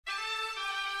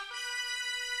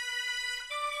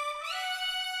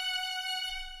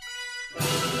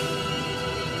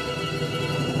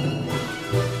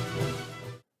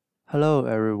Hello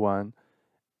everyone.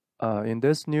 In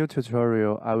this new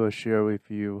tutorial, I will share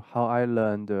with you how I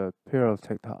learned the piro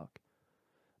tic-toc.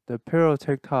 The piro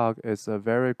tic-toc is a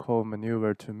very cool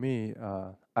maneuver to me.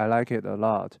 I like it a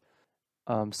lot.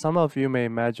 Some of you may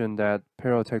imagine that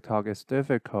piro tic-toc is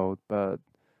difficult, but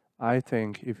I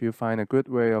think if you find a good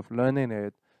way of learning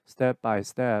it step by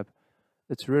step,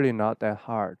 it's really not that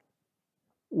hard.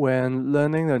 When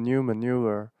learning a new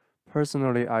maneuver,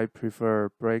 personally I prefer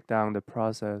break down the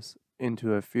process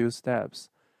into a few steps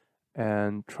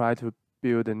and try to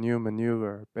build a new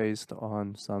maneuver based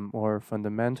on some more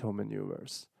fundamental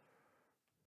maneuvers.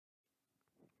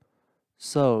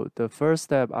 So the first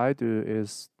step I do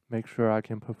is make sure I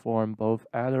can perform both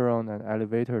aileron and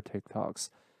elevator tic-tocs,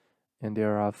 and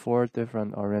there are 4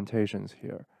 different orientations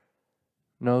here: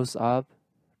 nose up,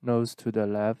 nose to the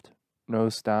left,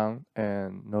 nose down,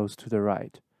 and nose to the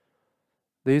right.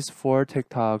 These 4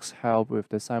 tic-tocs help with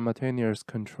the simultaneous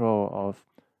control of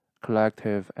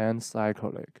collective and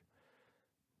cyclic.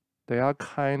 They are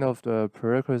kind of the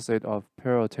prerequisite of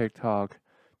piro tic-toc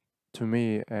to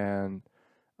me, and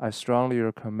I strongly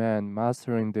recommend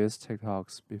mastering these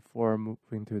tic-tocs before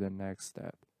moving to the next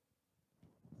step.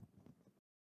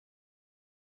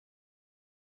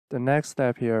 The next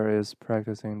step here is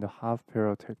practicing the half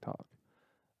piro tic-toc.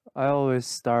 I always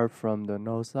start from the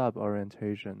nose up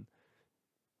orientation.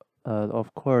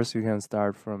 Of course, you can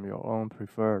start from your own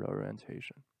preferred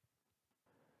orientation.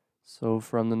 So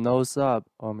from the nose up,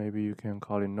 or maybe you can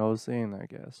call it nose in, I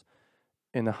guess.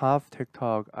 In the half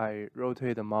tic-toc, I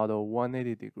rotate the model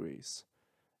 180 degrees.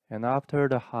 And after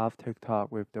the half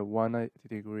tic-toc with the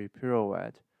 180-degree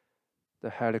pirouette, the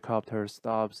helicopter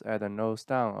stops at a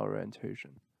nose-down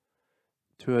orientation.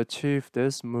 To achieve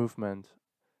this movement,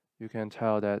 you can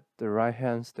tell that the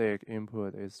right-hand stick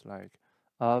input is like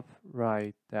up,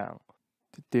 right, down.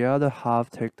 The other half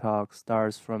tic-toc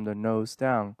starts from the nose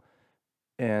down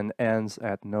and ends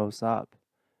at nose up.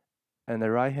 And the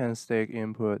right-hand stick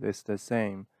input is the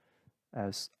same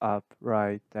as up,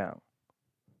 right, down.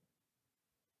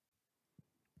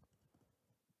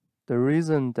 The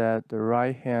reason that the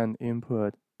right hand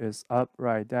input is up,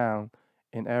 right, down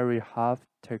in every half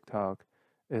tic-toc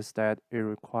is that it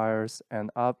requires an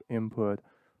up input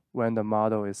when the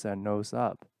model is at nose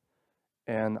up.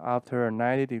 And after a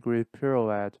 90-degree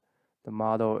pirouette, the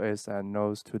model is at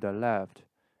nose to the left.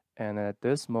 And at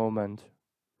this moment,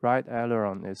 right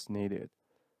aileron is needed.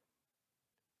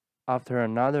 After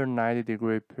another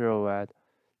 90-degree pirouette,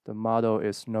 the model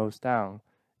is nose down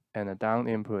and a down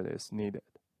input is needed.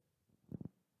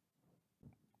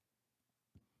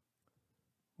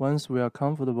 Once we are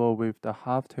comfortable with the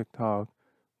half tic-toc,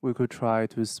 we could try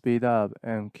to speed up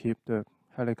and keep the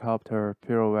helicopter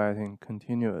pirouetting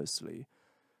continuously,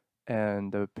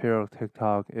 and the piro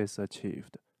tic-toc is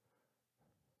achieved.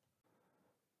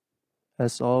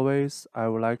 As always, I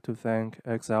would like to thank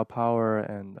XL Power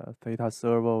and Theta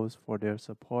Servos for their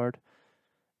support,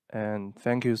 and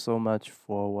thank you so much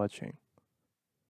for watching.